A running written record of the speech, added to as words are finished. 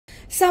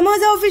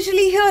Summers are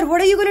officially here. What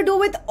are you going to do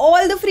with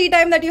all the free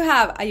time that you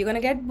have? Are you going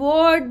to get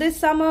bored this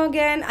summer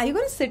again? Are you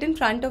going to sit in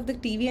front of the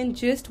TV and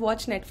just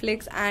watch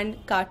Netflix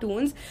and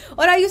cartoons?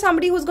 Or are you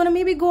somebody who's going to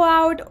maybe go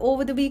out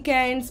over the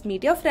weekends,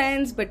 meet your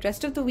friends, but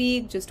rest of the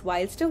week just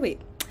whilst away?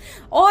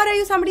 Or are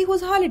you somebody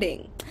who's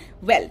holidaying?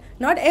 Well,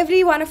 not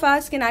every one of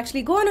us can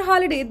actually go on a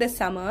holiday this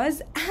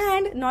summers,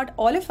 and not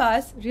all of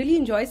us really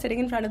enjoy sitting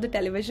in front of the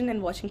television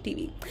and watching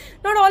TV.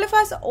 Not all of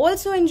us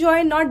also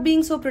enjoy not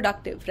being so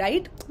productive,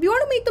 right? We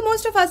want to make the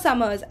most of our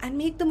summers and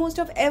make the most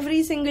of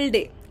every single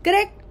day.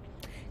 Correct?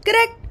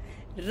 Correct?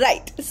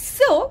 Right.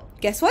 So,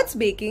 guess what's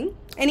baking?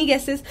 Any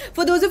guesses?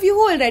 For those of you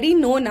who already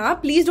know now,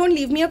 please don't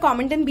leave me a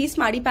comment and be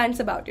smarty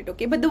pants about it,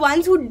 okay? But the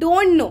ones who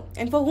don't know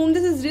and for whom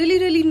this is really,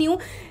 really new,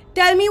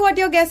 tell me what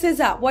your guesses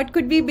are. What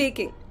could be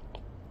baking?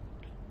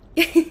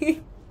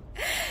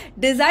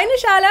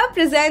 Designershala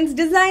presents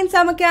Design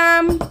Summer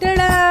Camp.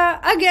 Ta-da!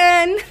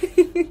 Again!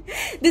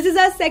 This is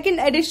our second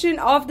edition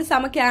of the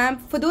summer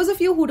camp. For those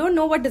of you who don't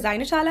know what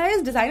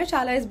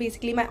Designershala is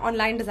basically my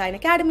online design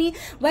academy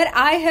where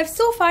I have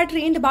so far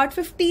trained about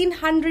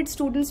 1500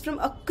 students from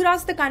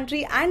across the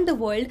country and the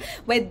world,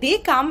 where they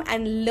come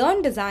and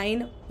learn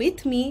design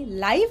with me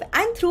live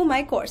and through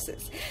my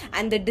courses.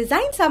 And the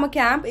Design Summer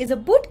Camp is a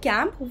boot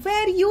camp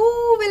where you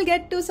will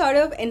get to sort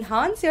of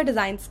enhance your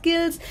design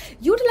skills,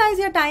 utilize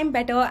your time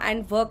better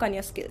and work on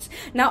your skills.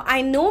 Now,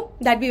 I know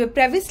that we were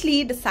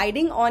previously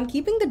deciding on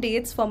keeping the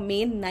dates for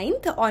May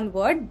 9th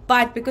onward,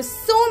 but because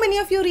so many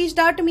of you reached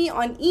out to me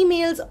on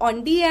emails,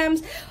 on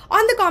DMs,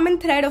 on the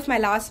comment thread of my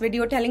last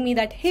video telling me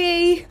that,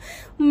 hey,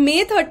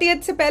 May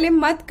 30th se pehle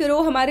mat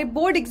karo, hamare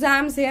board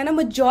exams hai, and a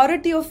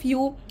majority of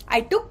you, I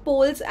took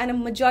polls and a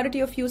majority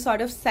of you sort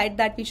of said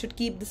that we should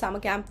keep the summer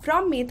camp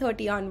from May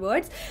 30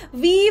 onwards.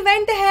 We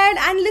went ahead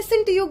and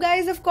listened to you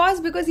guys, of course,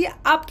 because ये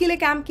आपके लिए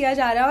camp किया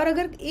जा रहा है और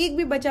अगर एक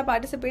भी बच्चा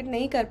participate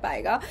नहीं कर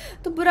पाएगा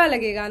तो बुरा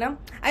लगेगा ना.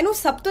 I know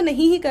सब तो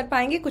नहीं ही कर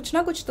पाएंगे, कुछ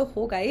ना कुछ तो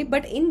होगा ही,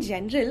 but in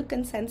general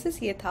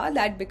consensus ये था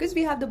that because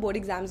we have the board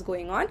exams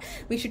going on,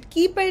 we should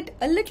keep it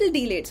a little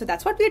delayed. So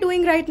that's what we're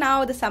doing right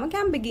now. The summer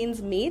camp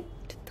begins May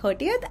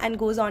 30th and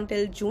goes on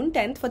till June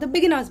 10th for the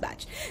beginners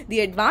batch. The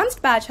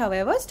advanced batch,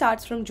 however,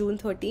 starts from June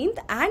 13th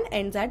and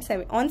ends at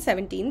on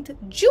 17th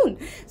June.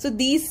 So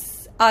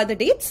these are the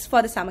dates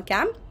for the summer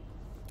camp.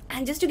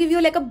 And just to give you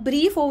like a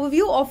brief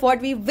overview of what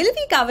we will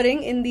be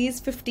covering in these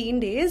 15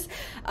 days,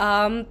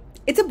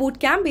 it's a boot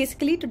camp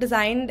basically to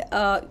design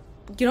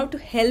to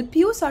help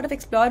you sort of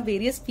explore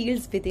various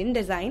fields within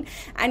design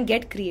and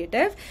get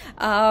creative.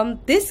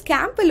 This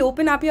camp will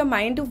open up your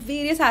mind to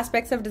various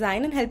aspects of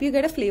design and help you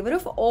get a flavor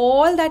of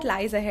all that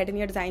lies ahead in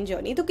your design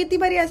journey. So kitni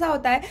bari aisa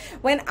hota hai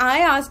when I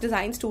ask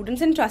design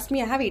students, and trust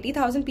me, I have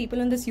 80,000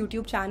 people on this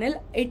YouTube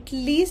channel, at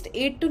least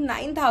 8 to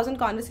 9,000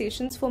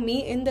 conversations for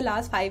me in the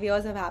last 5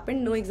 years have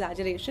happened, no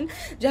exaggeration,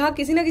 jahan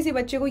kisi na kisi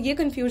bacche ko ye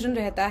confusion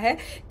rehta hai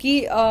ki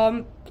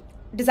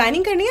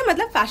designing करनी है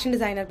मतलब fashion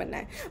designer बनना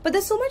है. But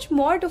there so much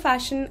more to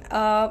fashion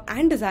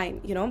and design,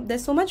 you know, there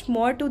so much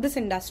more to this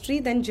industry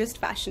then just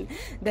fashion.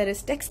 There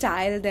is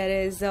textile,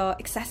 there is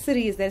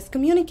accessories, there is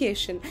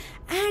communication,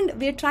 and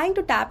we are trying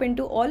to tap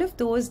into all of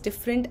those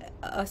different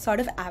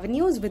sort of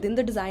avenues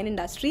within the design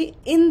industry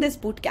in this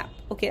boot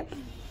camp. Okay,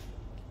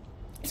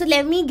 so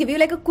let me give you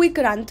like a quick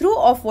run through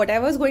of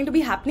whatever is going to be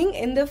happening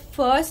in the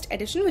first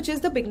edition, which is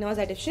the beginners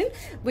edition,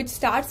 which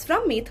starts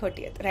from May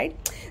 30th,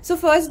 right? So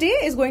first day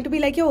is going to be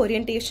like your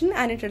orientation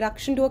and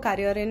introduction to a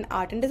career in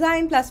art and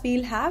design, plus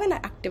we'll have an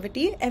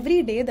activity.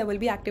 Every day there will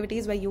be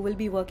activities where you will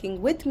be working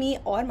with me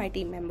or my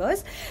team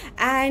members,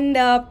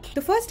 and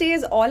the first day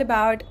is all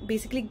about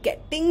basically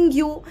getting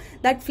you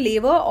that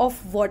flavor of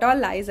what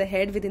all lies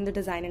ahead within the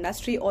design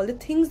industry, all the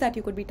things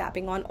that you could be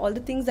tapping on,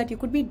 all the things that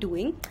you could be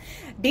doing.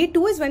 Day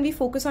 2 is when we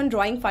focus on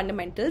drawing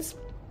fundamentals.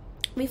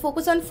 We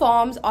focus on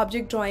forms,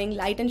 object drawing,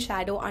 light and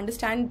shadow,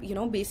 understand, you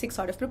know, basic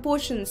sort of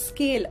proportions,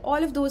 scale,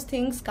 all of those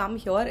things come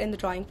here in the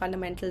drawing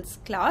fundamentals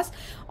class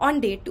on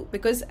day 2,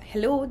 because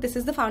hello, this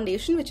is the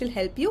foundation which will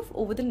help you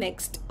over the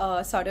next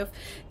sort of,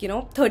 you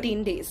know,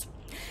 13 days.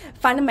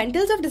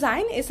 Fundamentals of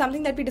design is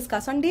something that we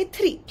discuss on day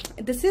 3.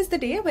 This is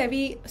the day where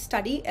we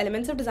study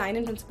elements of design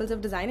and principles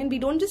of design, and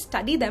we don't just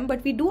study them,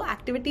 but we do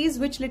activities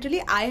which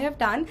literally I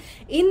have done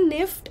in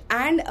NIFT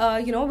and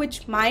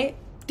which my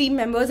team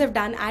members have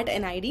done at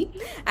NID,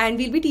 and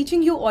we'll be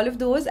teaching you all of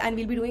those, and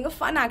we'll be doing a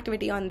fun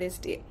activity on this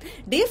day.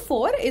 Day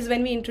 4 is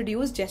when we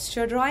introduce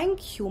gesture drawing,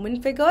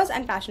 human figures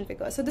and fashion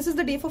figures. So this is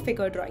the day for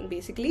figure drawing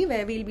basically,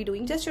 where we'll be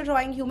doing gesture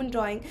drawing, human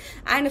drawing,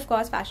 and of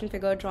course fashion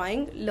figure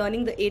drawing,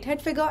 learning the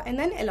 8-head figure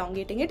and then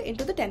elongating it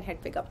into the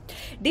 10-head figure.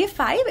 Day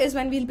 5 is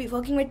when we'll be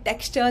working with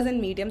textures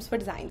and mediums for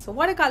design. So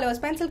watercolors,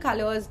 pencil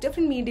colors,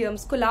 different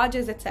mediums,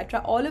 collages,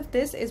 etc. All of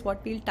this is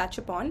what we'll touch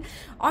upon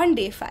on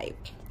day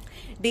 5.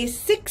 Day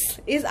 6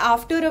 is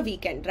after a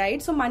weekend,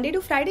 right? So Monday to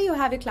Friday you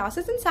have your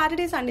classes, and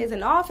Saturday, Sundays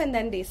and off, and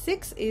then day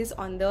 6 is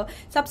on the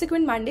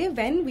subsequent Monday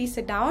when we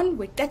sit down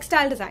with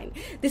textile design.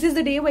 This is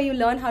the day where you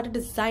learn how to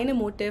design a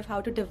motif,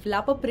 how to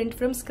develop a print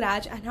from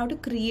scratch, and how to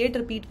create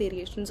repeat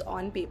variations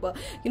on paper.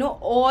 You know,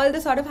 all the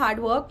sort of hard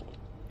work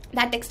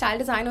that textile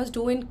designers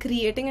do in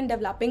creating and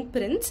developing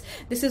prints.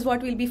 This is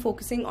what we'll be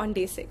focusing on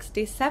day 6.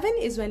 Day 7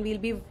 is when we'll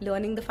be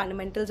learning the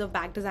fundamentals of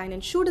bag design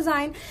and shoe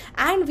design,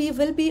 and we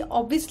will be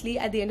obviously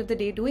at the end of the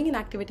day doing an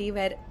activity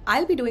where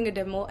I'll be doing a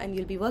demo and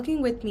you'll be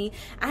working with me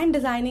and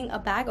designing a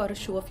bag or a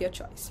shoe of your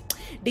choice.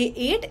 Day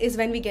 8 is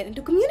when we get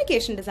into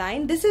communication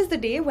design. This is the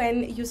day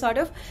when you sort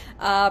of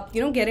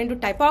get into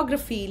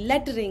typography,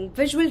 lettering,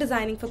 visual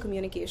designing for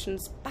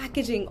communications,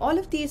 packaging, all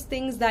of these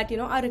things that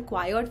are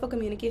required for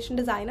communication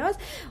designers.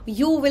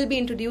 You will be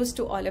introduced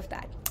to all of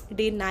that.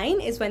 Day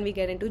 9 is when we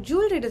get into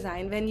jewelry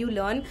design, when you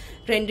learn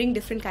rendering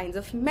different kinds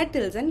of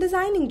metals and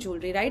designing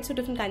jewelry, right? So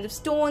different kinds of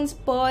stones,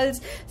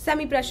 pearls,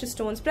 semi-precious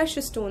stones,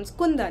 precious stones,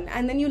 kundan,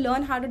 and then you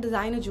learn how to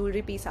design a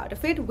jewelry piece out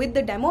of it with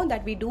the demo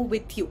that we do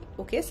with you,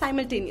 okay,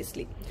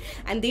 simultaneously.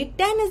 And day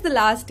 10 is the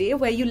last day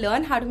where you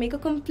learn how to make a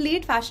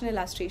complete fashion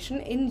illustration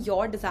in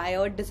your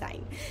desired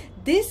design.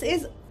 This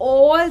is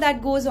all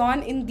that goes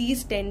on in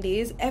these 10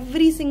 days.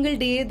 Every single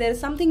day there is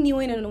something new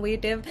and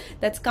innovative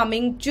that's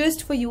coming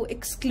just for you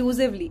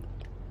exclusively.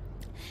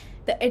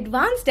 The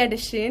advanced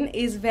edition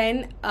is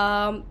when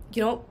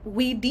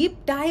we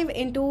deep dive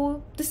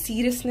into the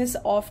seriousness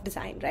of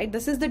design, right?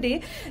 This is the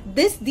day.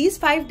 These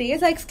 5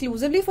 days are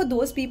exclusively for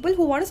those people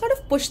who want to sort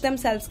of push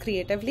themselves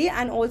creatively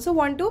and also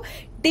want to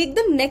take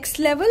the next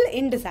level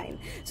in design.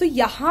 So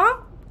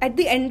at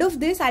the end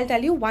of this, I'll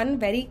tell you one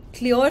very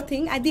clear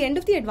thing. At the end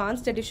of the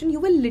advanced edition, you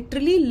will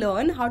literally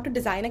learn how to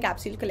design a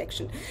capsule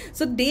collection.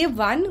 So day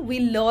 1, we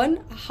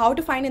learn how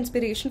to find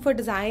inspiration for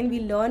design.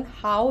 We learn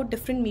how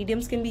different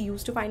mediums can be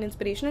used to find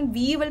inspiration, and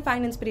we will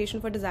find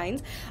inspiration for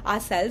designs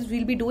ourselves.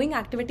 We'll be doing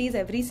activities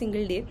every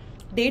single day.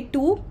 Day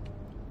 2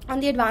 on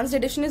the advanced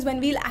edition is when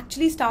we'll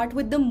actually start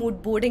with the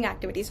mood boarding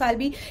activity. So I'll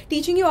be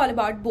teaching you all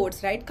about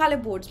boards, right? Color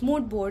boards,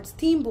 mood boards,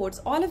 theme boards,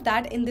 all of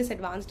that in this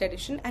advanced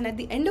edition. And at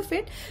the end of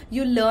it,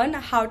 you learn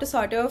how to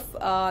sort of,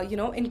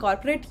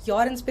 incorporate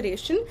your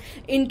inspiration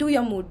into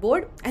your mood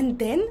board. And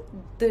then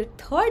the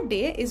third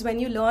day is when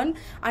you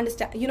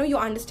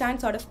understand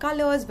sort of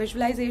colors,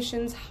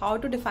 visualizations, how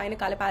to define a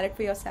color palette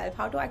for yourself,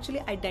 how to actually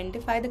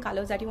identify the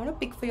colors that you want to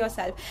pick for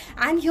yourself.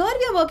 And here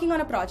we are working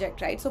on a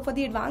project, right? So for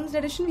the advanced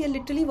edition, we are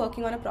literally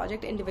working on a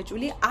project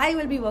individually. I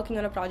will be working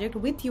on a project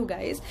with you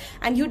guys,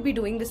 and you'd be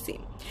doing the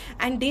same.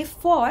 And day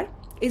 4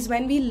 is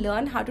when we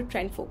learn how to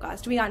trend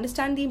forecast. We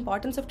understand the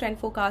importance of trend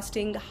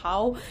forecasting,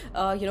 how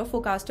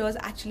forecasters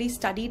actually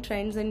study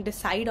trends and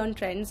decide on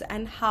trends,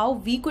 and how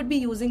we could be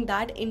using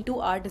that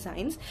into our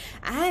designs.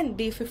 And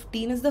day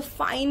 15 is the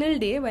final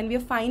day when we are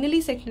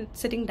finally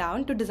sitting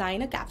down to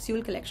design a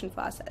capsule collection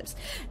for ourselves.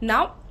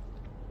 Now,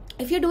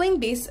 if you're doing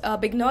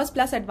beginners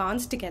plus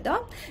advanced together,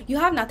 you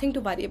have nothing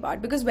to worry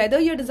about, because whether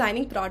you're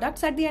designing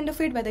products at the end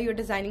of it, whether you're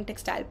designing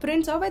textile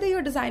prints, or whether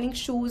you're designing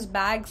shoes,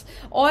 bags,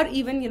 or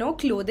even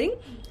clothing,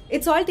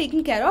 it's all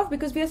taken care of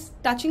because we are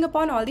touching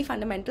upon all the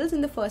fundamentals in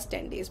the first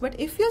 10 days. But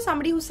if you're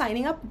somebody who's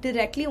signing up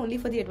directly only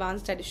for the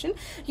advanced edition,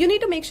 you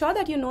need to make sure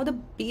that you know the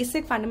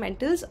basic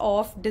fundamentals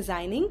of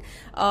designing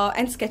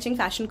and sketching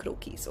fashion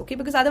croquis, okay?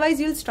 Because otherwise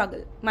you'll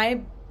struggle.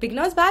 My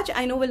beginners batch,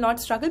 I know, will not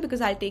struggle because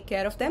I'll take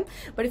care of them.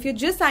 But if you're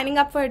just signing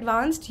up for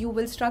advanced, you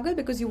will struggle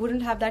because you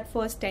wouldn't have that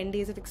first 10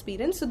 days of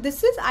experience. So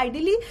this is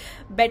ideally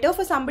better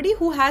for somebody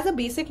who has a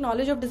basic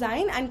knowledge of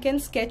design and can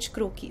sketch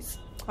croquis,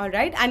 all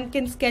right, and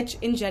can sketch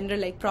in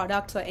general like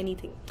products or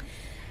anything.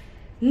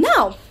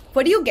 Now,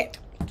 what do you get?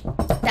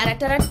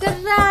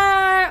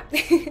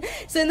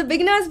 So in the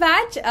beginners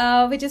batch,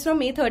 which is from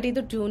May 30th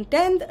to June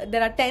 10th,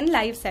 there are 10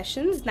 live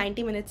sessions,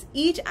 90 minutes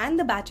each, and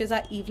the batches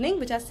are evening,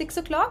 which are 6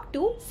 o'clock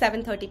to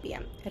 7:30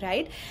 p.m.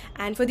 right?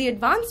 And for the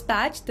advanced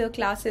batch, the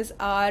classes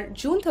are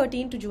June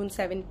 13 to June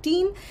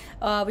 17,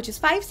 which is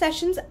 5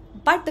 sessions,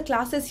 but the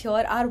classes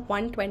here are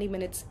 120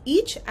 minutes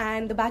each,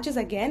 and the batches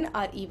again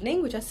are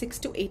evening, which are 6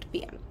 to 8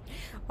 p.m.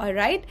 all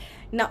right.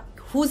 Now,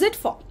 who's it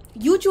for?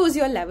 You choose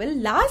your level.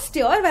 Last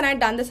year when I'd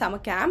done the summer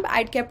camp,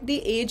 I'd kept the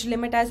age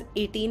limit as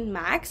 18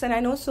 max, and I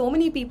know so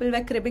many people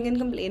were cribbing and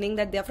complaining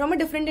that they're from a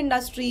different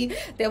industry,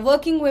 they're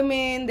working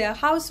women, they're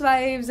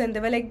housewives, and they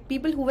were like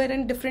people who were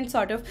in different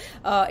sort of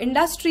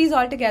industries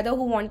altogether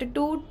who wanted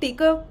to take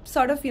a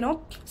sort of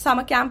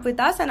summer camp with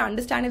us and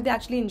understand if they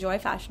actually enjoy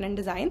fashion and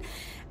design.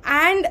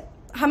 And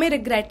हमें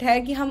regret है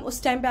कि हम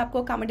उस time पे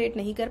आपको accommodate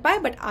नहीं कर पाए,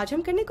 बट आज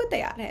हम करने को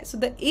तैयार हैं. So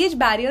the age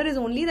barrier is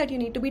only that you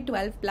need to be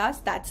 12+,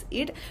 that's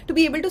it, to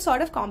be able to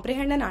sort of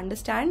comprehend and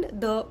understand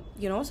the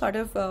sort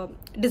of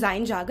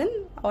design jargon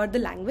or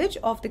the language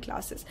of the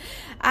classes.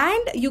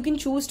 And you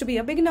can choose to be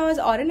a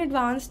beginners or an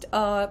advanced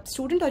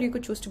student, or you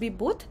could choose to be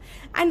both,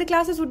 and the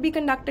classes would be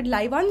conducted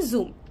live on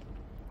Zoom.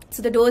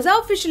 So the doors are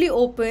officially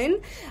open.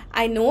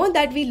 I know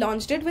that we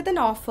launched it with an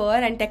offer,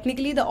 and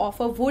technically the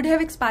offer would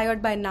have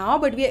expired by now,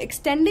 but we are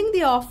extending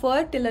the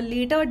offer till a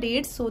later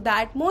date so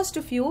that most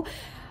of you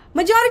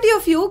majority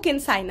of you can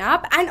sign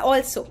up. And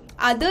also,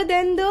 other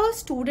than the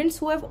students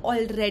who have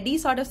already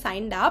sort of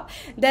signed up,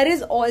 there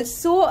is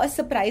also a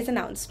surprise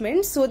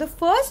announcement. So the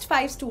first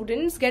 5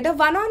 students get a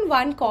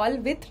one-on-one call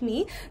with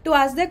me to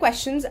ask their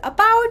questions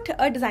about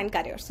a design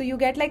career. So you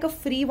get like a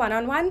free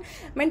one-on-one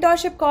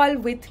mentorship call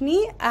with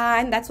me,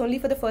 and that's only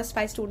for the first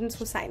 5 students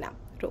who sign up.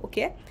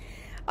 Okay.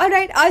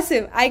 Alright,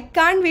 awesome. I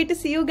can't wait to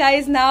see you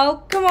guys now.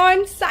 Come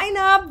on, sign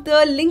up.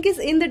 The link is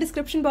in the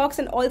description box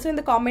and also in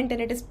the comment,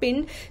 and it is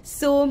pinned.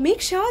 So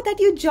make sure that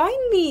you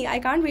join me. I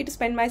can't wait to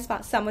spend my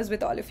summers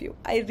with all of you.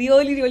 I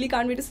really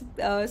can't wait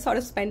to sort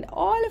of spend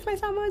all of my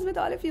summers with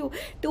all of you.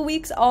 2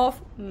 weeks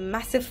of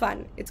massive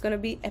fun. It's gonna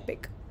be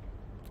epic.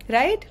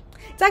 Right?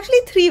 It's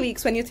actually 3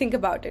 weeks when you think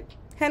about it.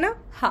 Hai na?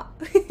 Ha.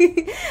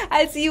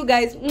 I'll see you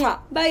guys. Mwah.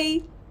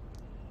 Bye.